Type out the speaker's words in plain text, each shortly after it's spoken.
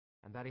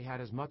and that he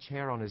had as much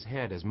hair on his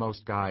head as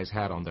most guys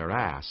had on their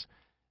ass,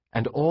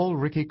 and all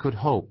Ricky could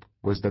hope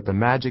was that the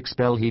magic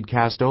spell he'd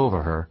cast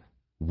over her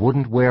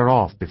wouldn't wear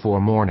off before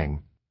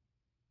morning.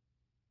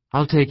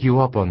 "I'll take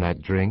you up on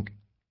that drink,"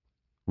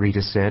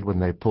 Rita said when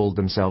they pulled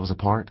themselves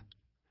apart.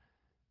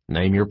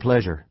 "Name your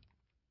pleasure."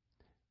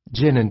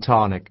 "Gin and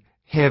tonic,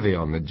 heavy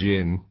on the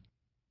gin."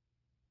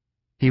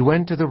 He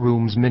went to the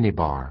room's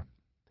minibar.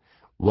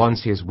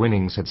 Once his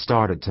winnings had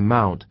started to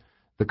mount,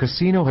 the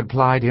casino had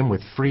plied him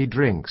with free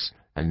drinks,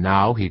 and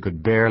now he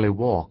could barely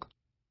walk.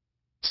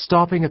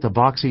 Stopping at the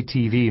boxy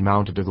TV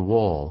mounted to the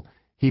wall,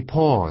 he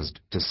paused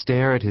to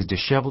stare at his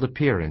disheveled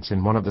appearance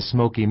in one of the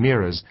smoky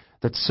mirrors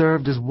that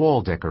served as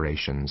wall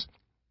decorations.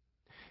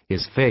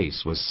 His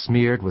face was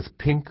smeared with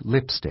pink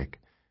lipstick,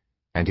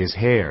 and his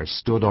hair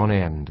stood on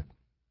end.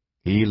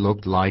 He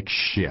looked like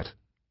shit.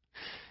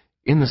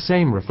 In the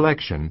same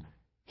reflection,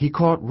 he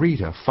caught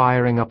Rita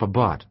firing up a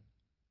butt.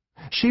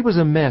 She was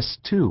a mess,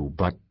 too,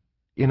 but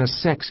in a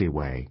sexy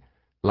way,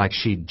 like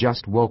she'd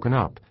just woken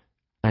up,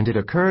 and it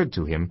occurred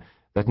to him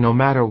that no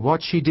matter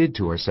what she did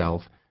to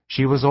herself,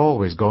 she was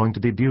always going to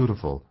be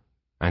beautiful,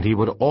 and he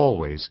would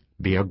always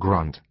be a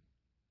grunt.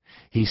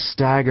 He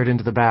staggered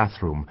into the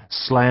bathroom,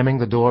 slamming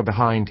the door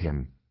behind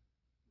him.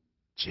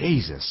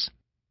 Jesus!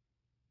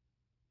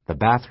 The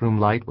bathroom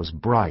light was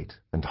bright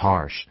and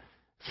harsh.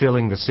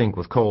 Filling the sink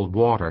with cold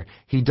water,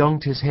 he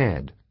dunked his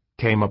head,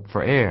 came up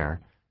for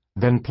air,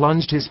 then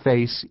plunged his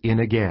face in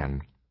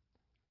again.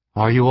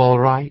 "Are you all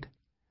right?"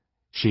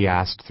 she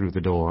asked through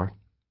the door.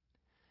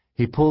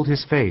 He pulled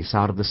his face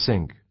out of the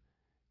sink.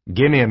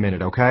 "Give me a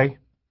minute, okay?"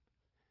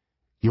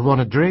 "You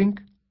want a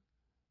drink?"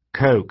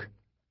 "Coke."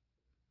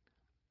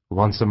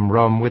 "Want some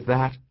rum with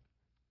that?"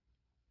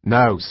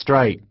 "No,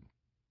 straight."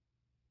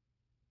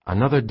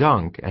 Another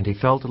dunk, and he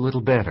felt a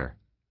little better.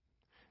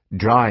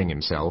 Drying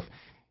himself,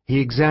 he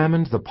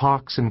examined the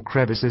pocks and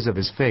crevices of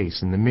his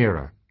face in the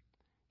mirror,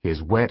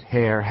 his wet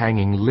hair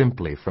hanging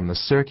limply from the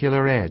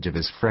circular edge of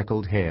his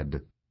freckled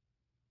head.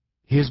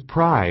 His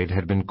pride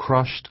had been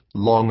crushed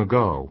long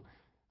ago,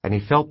 and he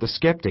felt the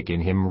skeptic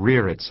in him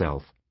rear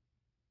itself.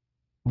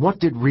 What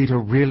did Rita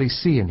really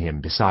see in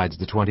him besides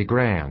the 20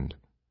 grand?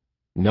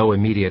 No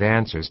immediate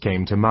answers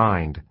came to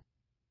mind.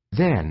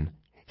 Then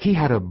he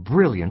had a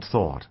brilliant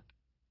thought.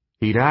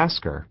 He'd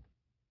ask her.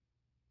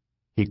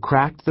 He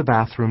cracked the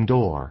bathroom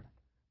door.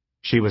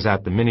 She was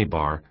at the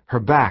minibar, her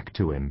back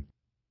to him.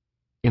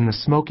 In the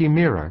smoky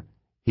mirror,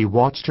 he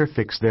watched her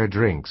fix their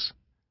drinks.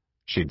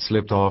 She'd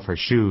slipped off her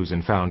shoes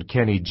and found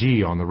Kenny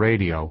G on the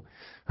radio,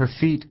 her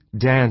feet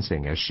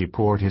dancing as she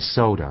poured his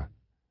soda.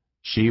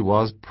 She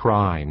was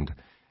primed,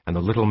 and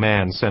the little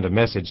man sent a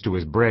message to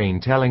his brain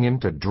telling him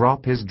to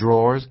drop his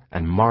drawers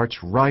and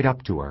march right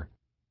up to her.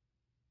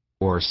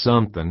 "Or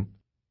something,"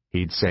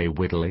 he'd say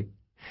wittily,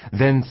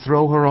 then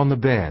throw her on the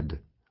bed.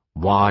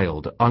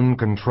 Wild,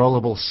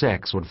 uncontrollable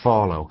sex would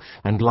follow,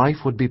 and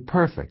life would be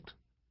perfect,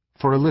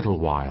 for a little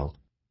while.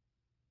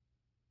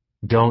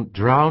 "Don't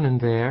drown in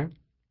there,"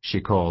 she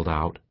called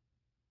out.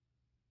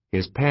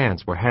 His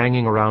pants were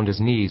hanging around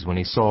his knees when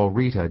he saw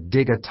Rita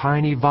dig a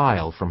tiny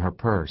vial from her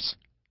purse.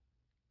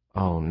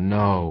 Oh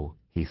no,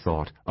 he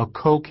thought, a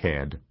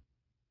cokehead.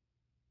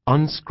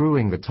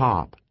 Unscrewing the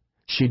top,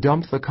 she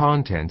dumped the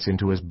contents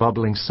into his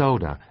bubbling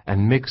soda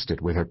and mixed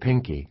it with her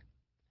pinky.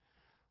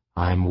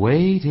 "I'm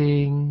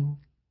waiting,"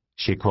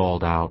 she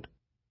called out.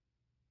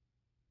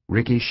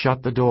 Ricky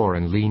shut the door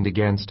and leaned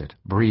against it,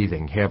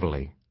 breathing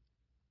heavily.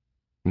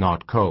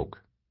 Not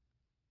coke.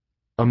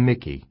 A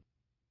Mickey.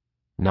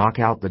 Knock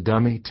out the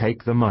dummy,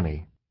 take the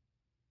money.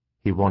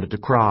 He wanted to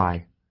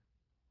cry.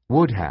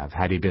 Would have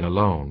had he been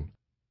alone.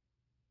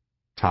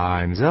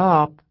 "Time's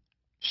up,"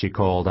 she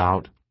called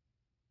out.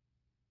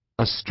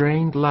 A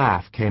strained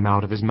laugh came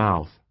out of his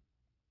mouth.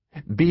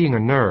 Being a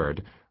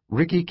nerd,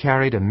 Ricky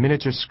carried a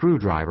miniature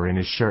screwdriver in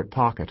his shirt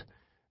pocket,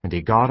 and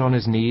he got on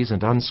his knees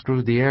and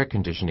unscrewed the air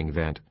conditioning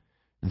vent,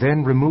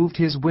 then removed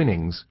his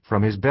winnings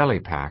from his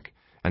belly pack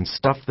and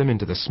stuffed them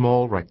into the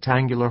small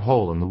rectangular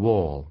hole in the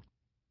wall.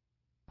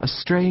 A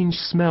strange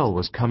smell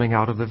was coming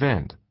out of the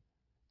vent.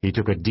 He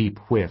took a deep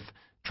whiff,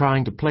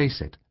 trying to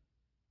place it.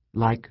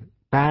 Like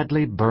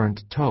badly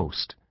burnt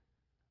toast.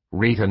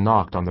 Rita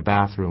knocked on the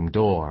bathroom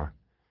door.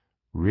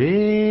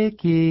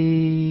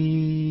 "Ricky!"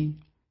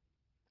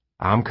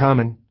 "I'm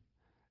coming."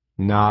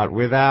 "Not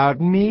without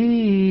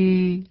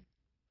me."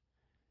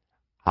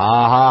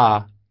 "Ha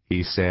ha,"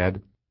 he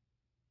said.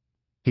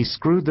 He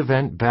screwed the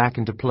vent back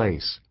into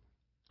place.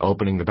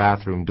 Opening the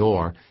bathroom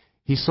door,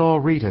 he saw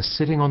Rita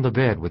sitting on the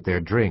bed with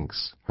their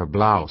drinks, her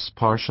blouse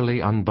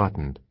partially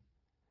unbuttoned.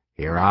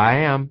 "Here I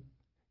am,"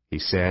 he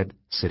said,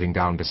 sitting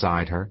down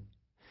beside her.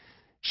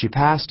 She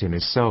passed him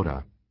his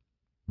soda.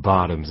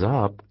 "Bottoms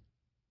up."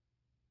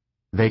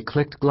 They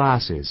clicked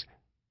glasses,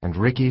 and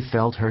Ricky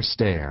felt her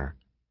stare.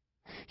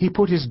 He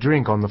put his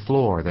drink on the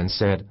floor, then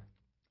said,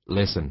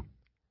 "Listen,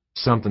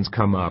 something's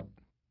come up.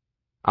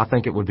 I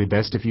think it would be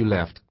best if you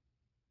left."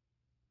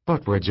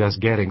 "But we're just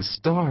getting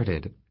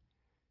started."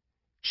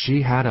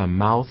 She had a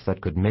mouth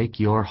that could make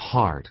your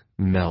heart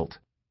melt.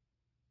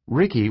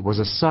 Ricky was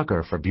a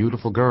sucker for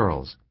beautiful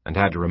girls and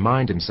had to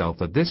remind himself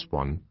that this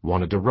one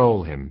wanted to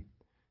roll him.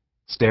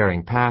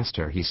 Staring past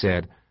her, he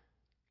said,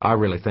 "I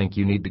really think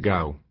you need to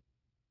go."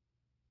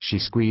 She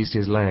squeezed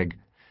his leg.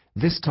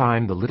 This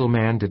time the little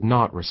man did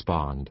not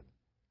respond.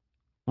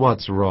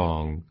 "What's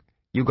wrong?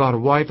 You got a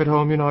wife at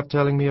home you're not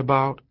telling me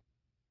about?"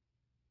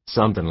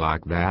 "Something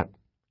like that,"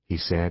 he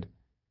said.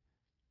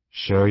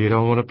 "Sure you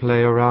don't want to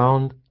play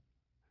around?"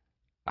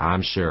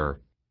 "I'm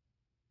sure."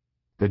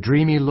 The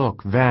dreamy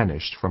look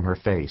vanished from her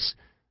face.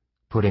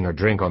 Putting her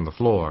drink on the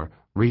floor,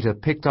 Rita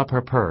picked up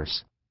her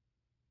purse.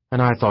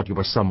 "And I thought you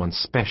were someone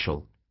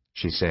special,"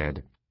 she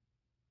said.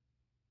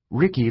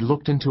 Ricky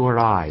looked into her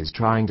eyes,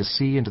 trying to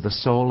see into the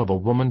soul of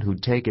a woman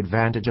who'd take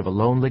advantage of a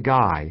lonely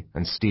guy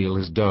and steal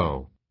his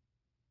dough.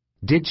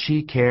 Did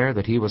she care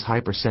that he was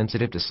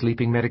hypersensitive to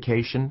sleeping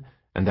medication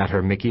and that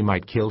her Mickey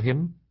might kill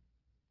him?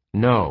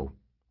 No,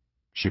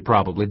 she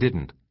probably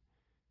didn't.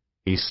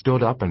 He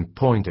stood up and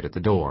pointed at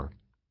the door.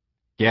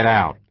 "Get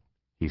out,"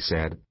 he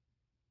said.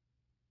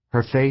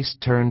 Her face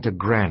turned to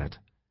granite.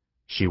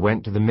 She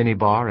went to the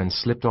minibar and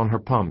slipped on her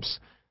pumps.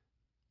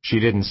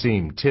 She didn't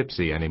seem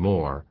tipsy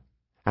anymore,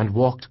 and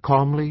walked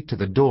calmly to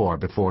the door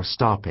before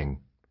stopping.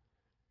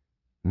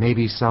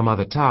 "Maybe some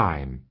other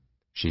time,"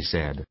 she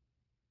said.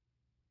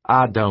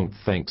 "I don't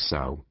think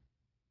so."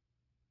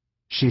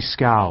 She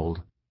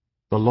scowled,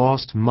 the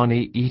lost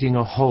money eating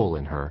a hole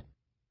in her.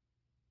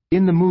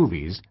 In the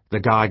movies, the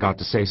guy got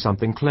to say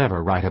something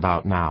clever right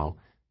about now,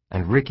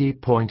 and Ricky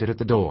pointed at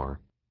the door.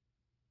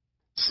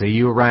 "See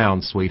you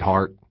around,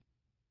 sweetheart."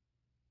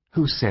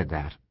 Who said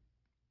that?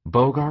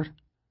 Bogart?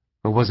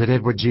 Or was it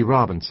Edward G.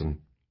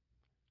 Robinson?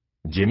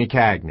 Jimmy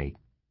Cagney.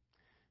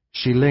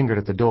 She lingered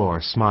at the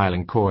door,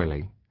 smiling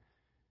coyly.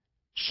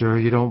 "Sure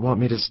you don't want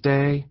me to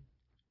stay?"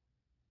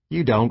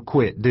 "You don't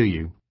quit, do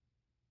you?"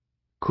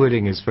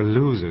 "Quitting is for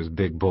losers,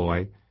 big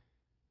boy.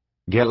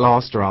 Get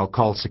lost or I'll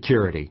call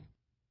security."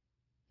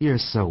 "You're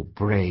so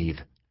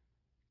brave."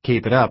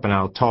 "Keep it up and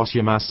I'll toss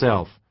you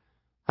myself."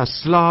 "A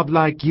slob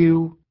like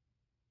you?"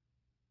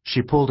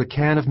 She pulled a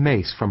can of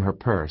mace from her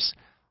purse.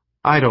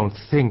 "I don't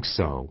think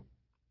so."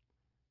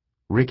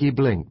 Ricky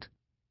blinked.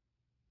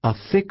 A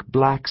thick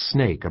black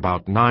snake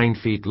about 9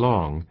 feet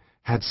long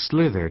had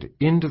slithered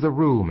into the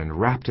room and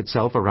wrapped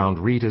itself around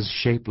Rita's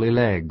shapely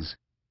legs.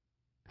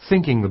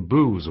 Thinking the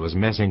booze was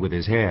messing with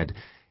his head,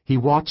 he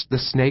watched the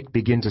snake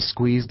begin to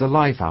squeeze the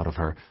life out of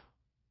her,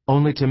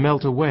 only to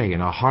melt away in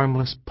a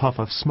harmless puff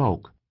of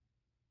smoke.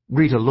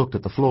 Rita looked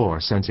at the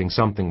floor, sensing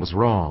something was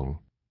wrong.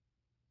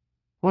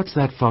 "What's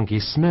that funky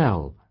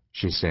smell?"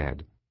 she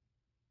said.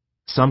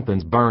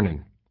 "Something's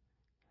burning.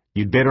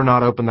 You'd better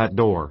not open that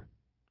door."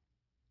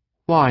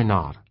 "Why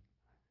not?"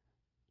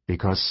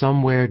 "Because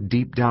somewhere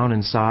deep down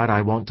inside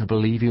I want to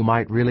believe you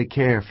might really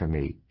care for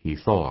me," he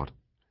thought.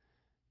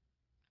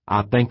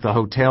 "I think the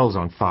hotel's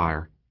on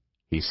fire,"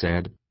 he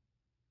said.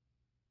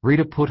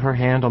 Rita put her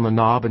hand on the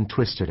knob and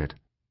twisted it.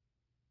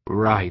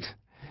 "Right.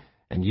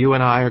 And you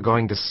and I are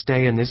going to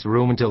stay in this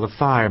room until the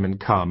firemen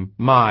come,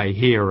 my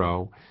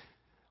hero.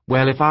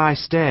 Well, if I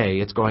stay,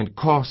 it's going to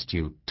cost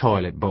you,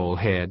 toilet bowl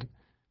head.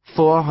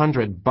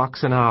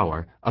 $400 an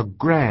hour,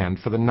 $1,000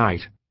 for the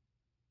night."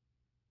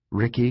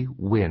 Ricky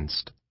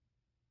winced.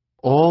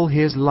 All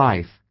his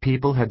life,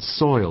 people had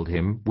soiled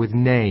him with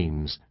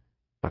names,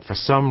 but for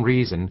some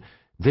reason,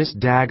 this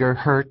dagger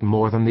hurt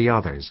more than the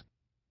others.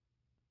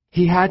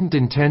 He hadn't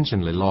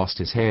intentionally lost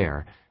his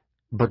hair,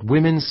 but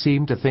women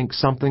seemed to think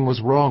something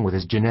was wrong with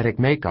his genetic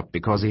makeup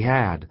because he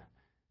had.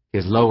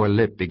 His lower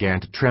lip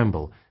began to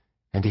tremble,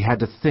 and he had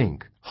to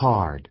think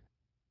hard.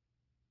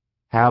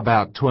 "How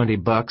about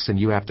 $20 and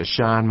you have to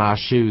shine my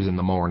shoes in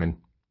the morning?"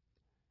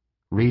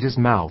 Rita's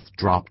mouth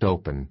dropped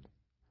open.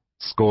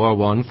 "Score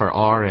one for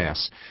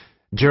R.S."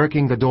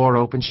 Jerking the door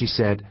open, she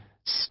said,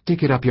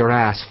 "Stick it up your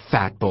ass,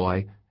 fat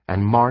boy,"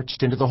 and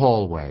marched into the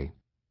hallway.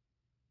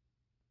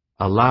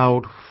 A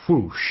loud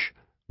whoosh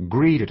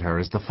greeted her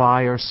as the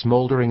fire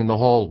smoldering in the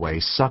hallway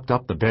sucked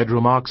up the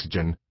bedroom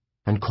oxygen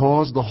and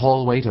caused the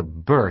hallway to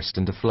burst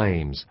into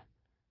flames.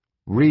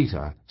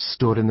 Rita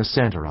stood in the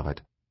center of it.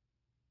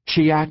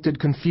 She acted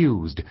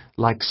confused,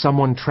 like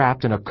someone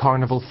trapped in a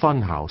carnival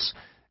funhouse,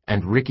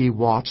 and Ricky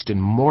watched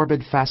in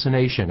morbid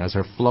fascination as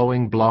her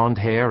flowing blonde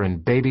hair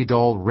and baby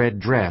doll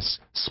red dress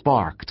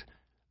sparked,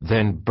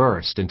 then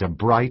burst into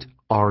bright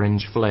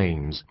orange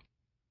flames.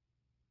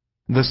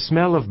 The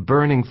smell of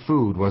burning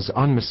food was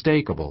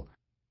unmistakable.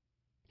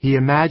 He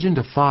imagined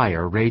a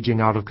fire raging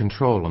out of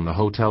control in the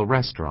hotel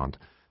restaurant,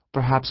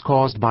 perhaps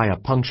caused by a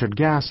punctured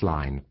gas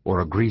line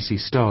or a greasy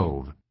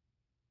stove.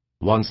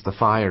 Once the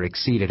fire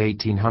exceeded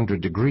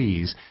 1800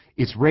 degrees,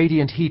 its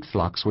radiant heat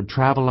flux would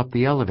travel up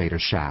the elevator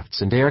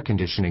shafts and air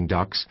conditioning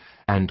ducts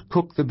and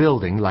cook the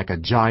building like a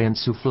giant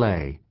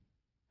souffle.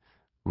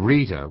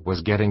 Rita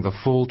was getting the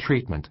full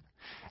treatment,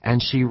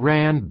 and she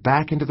ran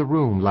back into the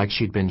room like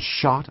she'd been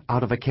shot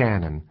out of a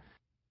cannon.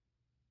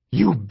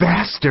 "You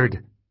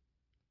bastard!"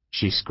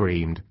 she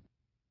screamed.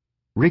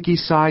 Ricky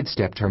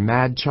sidestepped her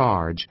mad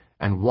charge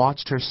and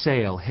watched her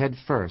sail head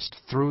first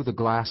through the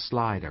glass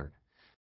slider.